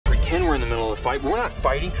pretend we're in the middle of a fight, but we're not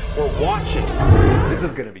fighting, we're watching. This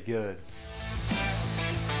is gonna be good.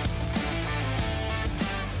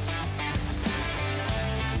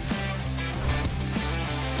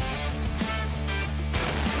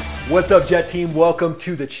 What's up, Jet Team? Welcome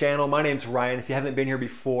to the channel. My name's Ryan. If you haven't been here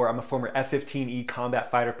before, I'm a former F-15E combat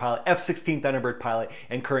fighter pilot, F-16 Thunderbird pilot,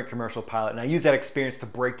 and current commercial pilot. And I use that experience to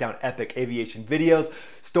break down epic aviation videos,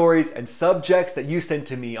 stories, and subjects that you send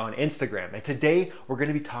to me on Instagram. And today, we're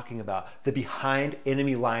gonna be talking about the Behind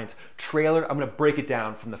Enemy Lines trailer. I'm gonna break it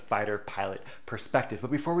down from the fighter pilot perspective.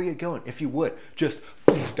 But before we get going, if you would, just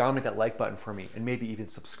dominate that like button for me and maybe even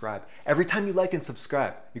subscribe. Every time you like and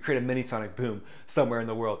subscribe, you create a mini sonic boom somewhere in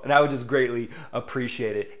the world. And I would just greatly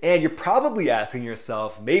appreciate it. And you're probably asking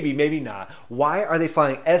yourself, maybe not, why are they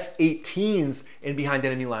flying F-18s in Behind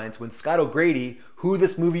Enemy Lines when Scott O'Grady, who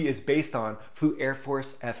this movie is based on, flew Air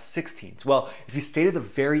Force F-16s? Well, if you stay to the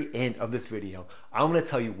very end of this video, I'm gonna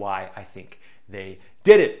tell you why I think they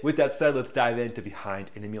did it. With that said, let's dive into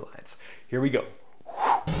Behind Enemy Lines. Here we go.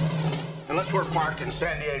 Unless we're parked in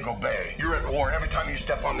San Diego Bay, you're at war every time you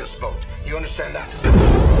step on this boat. You understand that?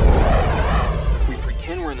 We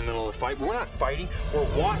pretend we're in the middle of a fight, but we're not fighting, we're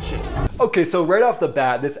watching. Okay, so right off the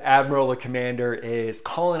bat, this admiral or commander is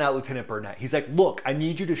calling out Lieutenant Burnett. He's like, look, I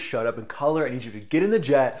need you to shut up and color. I need you to get in the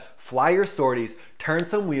jet, fly your sorties, turn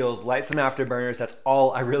some wheels, light some afterburners. That's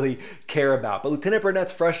all I really care about. But Lieutenant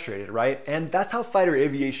Burnett's frustrated, right? And that's how fighter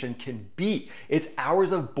aviation can be. It's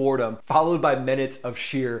hours of boredom followed by minutes of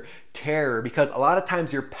sheer terror, because a lot of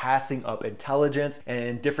times you're passing up intelligence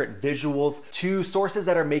and different visuals to sources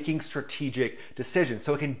that are making strategic decisions.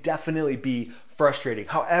 So it can definitely be frustrating.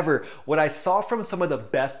 However, what I saw from some of the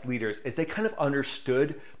best leaders is they kind of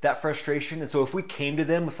understood that frustration. And so if we came to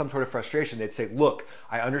them with some sort of frustration, they'd say, look,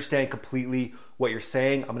 I understand completely what you're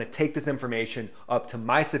saying. I'm going to take this information up to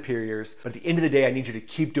my superiors. But at the end of the day, I need you to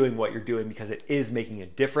keep doing what you're doing because it is making a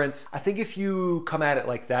difference. I think if you come at it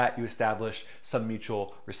like that, you establish some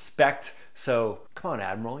mutual respect. So come on,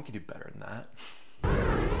 Admiral, you can do better than that.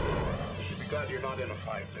 You should be glad you're not in a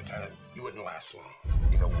fight, Lieutenant. You wouldn't last long.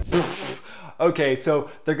 You know. Okay,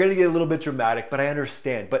 so they're gonna get a little bit dramatic, but I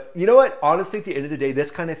understand. But you know what? Honestly, at the end of the day,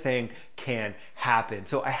 this kind of thing can happen.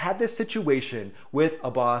 So I had this situation with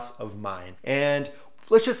a boss of mine, and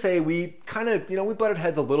let's just say we kind of, we butted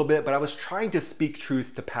heads a little bit, but I was trying to speak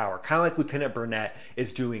truth to power, kind of like Lieutenant Burnett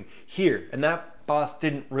is doing here. And that boss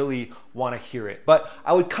didn't really want to hear it. But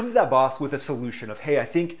I would come to that boss with a solution of, hey, I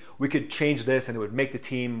think we could change this and it would make the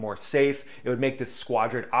team more safe. It would make this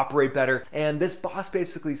squadron operate better. And this boss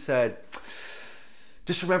basically said,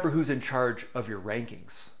 just remember who's in charge of your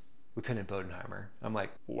rankings. Lieutenant Bodenheimer. I'm like,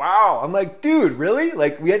 wow. I'm like, dude, really?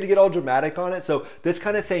 Like, we had to get all dramatic on it. So this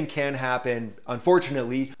kind of thing can happen,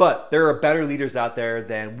 unfortunately, but there are better leaders out there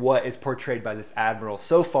than what is portrayed by this admiral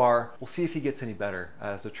so far. We'll see if he gets any better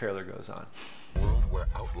as the trailer goes on. World where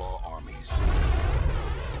outlaw armies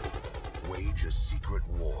wage a secret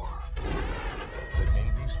war. The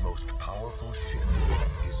Navy's most powerful ship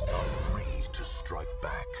is not free to strike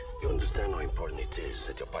back. You understand how important it is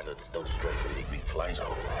that your pilots don't stray from the green fly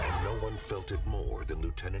zone. And no one felt it more than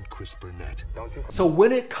Lieutenant Chris Burnett. Don't you? So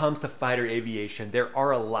when it comes to fighter aviation, there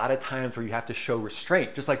are a lot of times where you have to show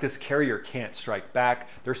restraint. Just like this carrier can't strike back.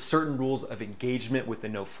 There's certain rules of engagement with the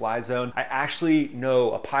no-fly zone. I actually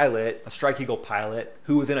know a pilot, a Strike Eagle pilot,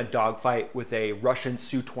 who was in a dogfight with a Russian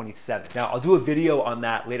Su-27. Now, I'll do a video on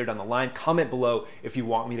that later down the line. Comment below if you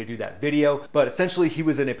want me to do that video. But essentially, he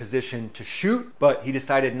was in a position to shoot, but he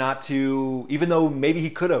decided not to, even though maybe he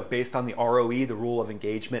could have based on the ROE, the rule of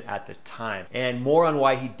engagement at the time. And more on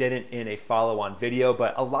why he didn't in a follow-on video.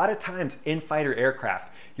 But a lot of times in fighter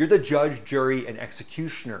aircraft, you're the judge, jury, and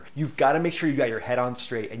executioner. You've got to make sure you got your head on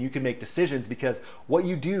straight and you can make decisions, because what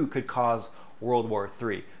you do could cause World War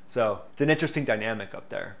III. So it's an interesting dynamic up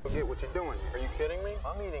there. Forget what you're doing. Are you kidding me?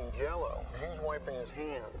 I'm eating Jell-O. He's wiping his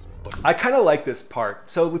hands. I kind of like this part.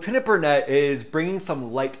 So Lieutenant Burnett is bringing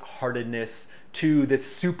some lightheartedness to this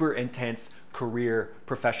super intense career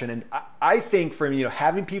profession. And I think for me,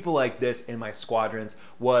 having people like this in my squadrons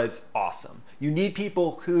was awesome. You need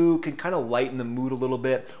people who can kind of lighten the mood a little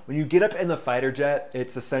bit. When you get up in the fighter jet,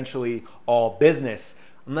 it's essentially all business,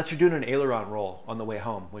 unless you're doing an aileron roll on the way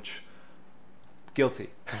home, which guilty.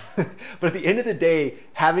 But at the end of the day,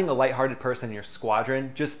 having a lighthearted person in your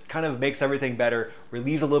squadron just kind of makes everything better,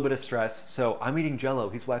 relieves a little bit of stress. So I'm eating Jell-O,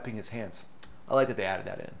 he's wiping his hands. I like that they added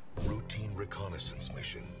that in. Routine reconnaissance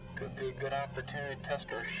mission. Could be a good opportunity to test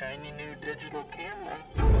our shiny new digital camera.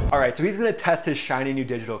 All right, so he's gonna test his shiny new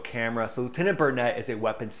digital camera. So Lieutenant Burnett is a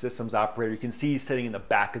weapons systems operator. You can see he's sitting in the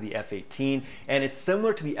back of the F-18, and it's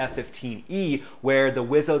similar to the F-15E, where the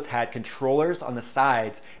Wizzos had controllers on the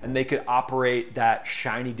sides, and they could operate that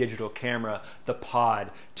shiny digital camera, the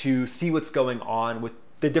pod, to see what's going on with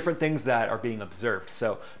the different things that are being observed.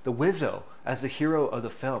 So the Wizzo as the hero of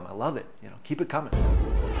the film, I love it. You know, keep it coming.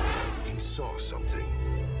 He saw something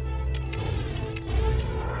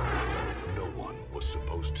no one was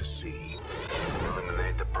supposed to see.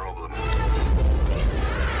 Eliminate the problem.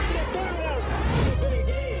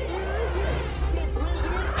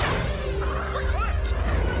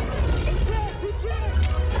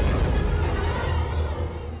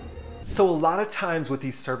 So a lot of times with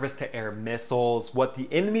these surface-to-air missiles, what the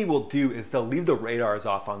enemy will do is they'll leave the radars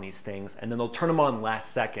off on these things and then they'll turn them on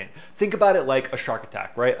last second. Think about it like a shark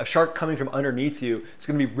attack, right? A shark coming from underneath you, it's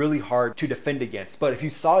gonna be really hard to defend against. But if you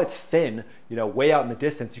saw its fin, you know, way out in the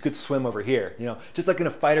distance, you could swim over here. You know, just like in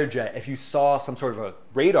a fighter jet, if you saw some sort of a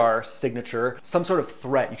radar signature, some sort of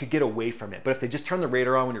threat, you could get away from it. But if they just turn the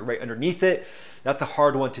radar on when you're right underneath it, that's a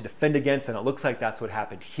hard one to defend against, and it looks like that's what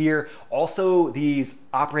happened here. Also, these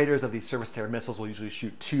operators of these surface-to-air missiles will usually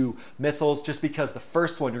shoot 2 missiles, just because the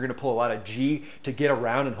first one, you're gonna pull a lot of G to get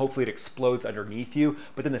around and hopefully it explodes underneath you.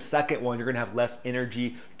 But then the second one, you're gonna have less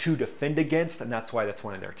energy to defend against, and that's why that's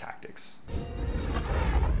one of their tactics.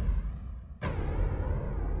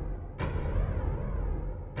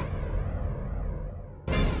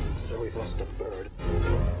 So we've lost a bird.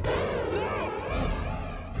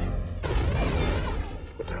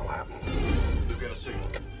 What the hell happened? We've got a signal.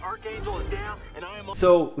 Archangel is down, and I am on.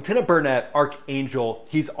 So Lieutenant Burnett, Archangel,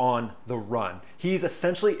 he's on the run. He's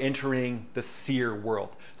essentially entering the SEER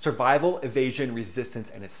world. Survival, evasion, resistance,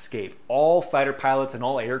 and escape. All fighter pilots and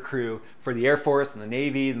all air crew for the Air Force and the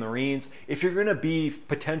Navy, the Marines, if you're gonna be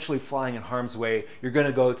potentially flying in harm's way, you're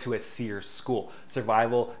gonna go to a SEER school.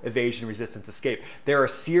 Survival, evasion, resistance, escape. There are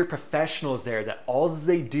SEER professionals there that all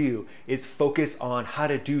they do is focus on how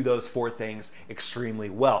to do those 4 things extremely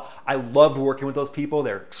well. I loved working with those people.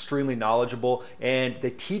 They're extremely knowledgeable, and they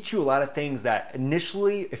teach you a lot of things that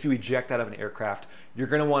initially, if you eject out of an aircraft, you're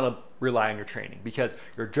gonna wanna rely on your training because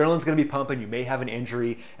your adrenaline's gonna be pumping, you may have an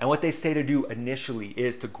injury, and what they say to do initially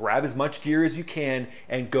is to grab as much gear as you can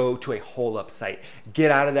and go to a hole-up site. Get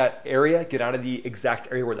out of that area, get out of the exact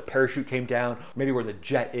area where the parachute came down, maybe where the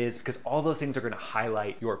jet is, because all those things are gonna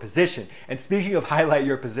highlight your position. And speaking of highlight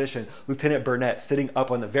your position, Lieutenant Burnett sitting up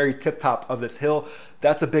on the very tip top of this hill,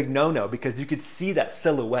 that's a big no-no because you could see that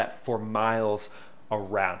silhouette for miles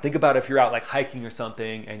around. Think about if you're out like hiking or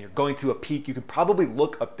something and you're going to a peak, you can probably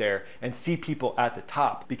look up there and see people at the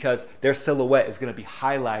top because their silhouette is gonna be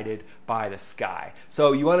highlighted by the sky.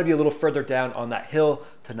 So you wanna be a little further down on that hill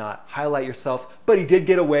to not highlight yourself, but he did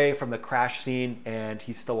get away from the crash scene and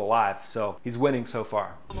he's still alive, so he's winning so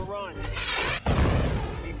far. On the run.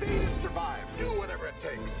 Evade and survive. Do whatever it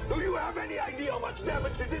takes. Do you have any idea how much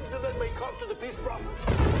damage this incident may cause to the peace process?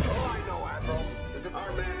 All I know, Admiral, is that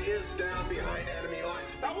our man is down behind enemy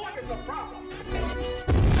lines. Now what is the problem?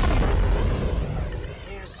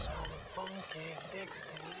 Here's some funky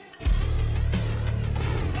Dixie.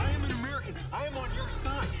 I am an American. I am on your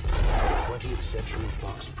side. 20th Century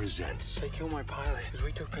Fox presents They killed my pilot because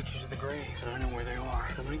we took pictures of the graves, and I know where they are.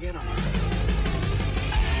 I'm gonna get them.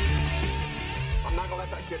 I'm not gonna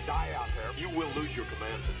let that kid die out there. You will lose your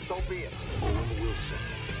command. So be it. Owen Wilson,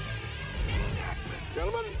 Gene Hackman,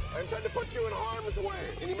 Gentlemen, I intend to put you in harm's way.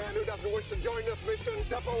 Any man who doesn't wish to join this mission,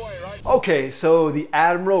 step away, right? Okay, so the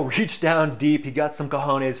Admiral reached down deep, he got some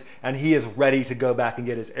cojones, and he is ready to go back and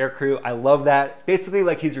get his aircrew. I love that. Basically,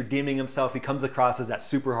 like he's redeeming himself. He comes across as that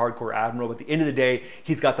super hardcore Admiral, but at the end of the day,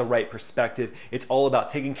 he's got the right perspective. It's all about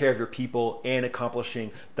taking care of your people and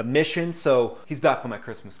accomplishing the mission, so he's back on my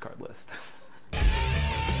Christmas card list.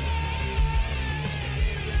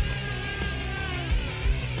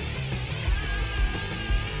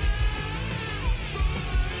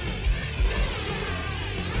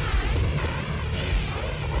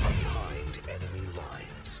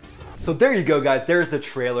 So there you go, guys. There's the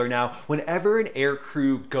trailer. Now, whenever an air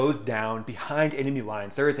crew goes down behind enemy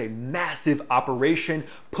lines, there is a massive operation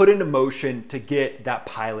put into motion to get that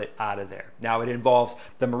pilot out of there. Now, it involves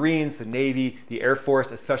the Marines, the Navy, the Air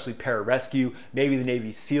Force, especially pararescue, maybe the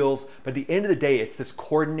Navy SEALs. But at the end of the day, it's this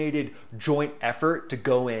coordinated joint effort to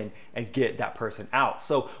go in and get that person out.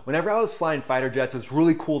 So whenever I was flying fighter jets, it was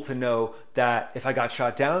really cool to know that if I got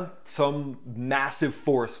shot down, some massive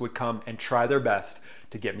force would come and try their best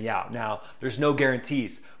to get me out. Now, there's no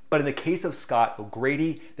guarantees, but in the case of Scott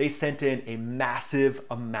O'Grady, they sent in a massive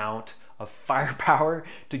amount of firepower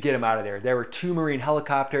to get him out of there. There were 2 Marine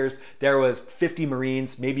helicopters, there was 50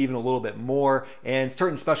 Marines, maybe even a little bit more, and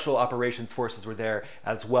certain special operations forces were there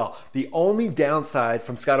as well. The only downside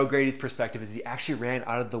from Scott O'Grady's perspective is he actually ran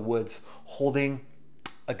out of the woods holding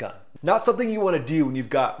a gun. Not something you want to do when you've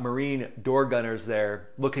got Marine door gunners there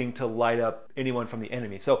looking to light up anyone from the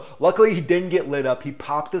enemy. So luckily he didn't get lit up. He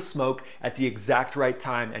popped the smoke at the exact right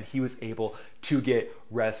time and he was able to get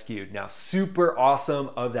rescued. Now, super awesome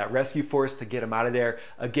of that rescue force to get him out of there.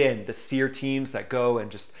 Again, the SEER teams that go and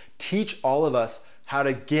just teach all of us how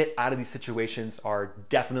to get out of these situations are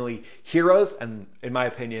definitely heroes. And in my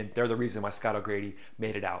opinion, they're the reason why Scott O'Grady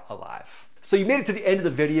made it out alive. So you made it to the end of the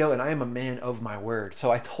video and I am a man of my word. So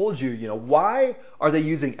I told you, why are they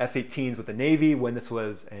using F-18s with the Navy when this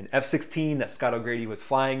was an F-16 that Scott O'Grady was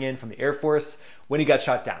flying in from the Air Force when he got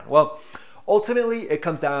shot down? Well, ultimately it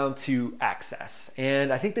comes down to access.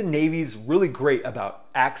 And I think the Navy's really great about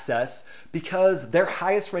access because their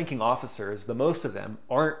highest ranking officers, the most of them,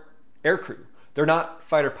 aren't aircrew. They're not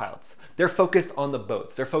fighter pilots. They're focused on the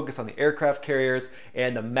boats. They're focused on the aircraft carriers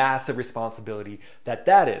and the massive responsibility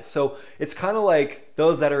that is. So it's kind of like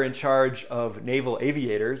those that are in charge of naval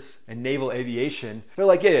aviators and naval aviation. They're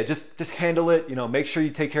like, yeah, just handle it. Make sure you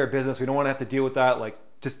take care of business. We don't want to have to deal with that. Like,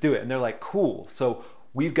 just do it. And they're like, cool. So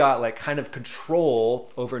we've got like kind of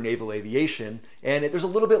control over naval aviation and there's a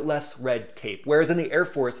little bit less red tape. Whereas in the Air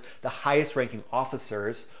Force, the highest ranking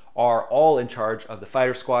officers are all in charge of the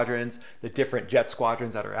fighter squadrons, the different jet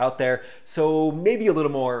squadrons that are out there. So maybe a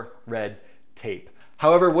little more red tape.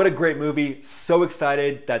 However, what a great movie. So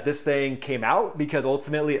excited that this thing came out because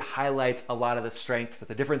ultimately it highlights a lot of the strengths that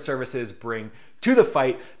the different services bring to the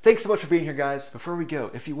fight. Thanks so much for being here, guys. Before we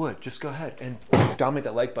go, if you would, just go ahead and dominate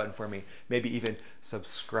that like button for me. Maybe even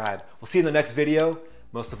subscribe. We'll see you in the next video.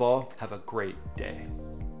 Most of all, have a great day.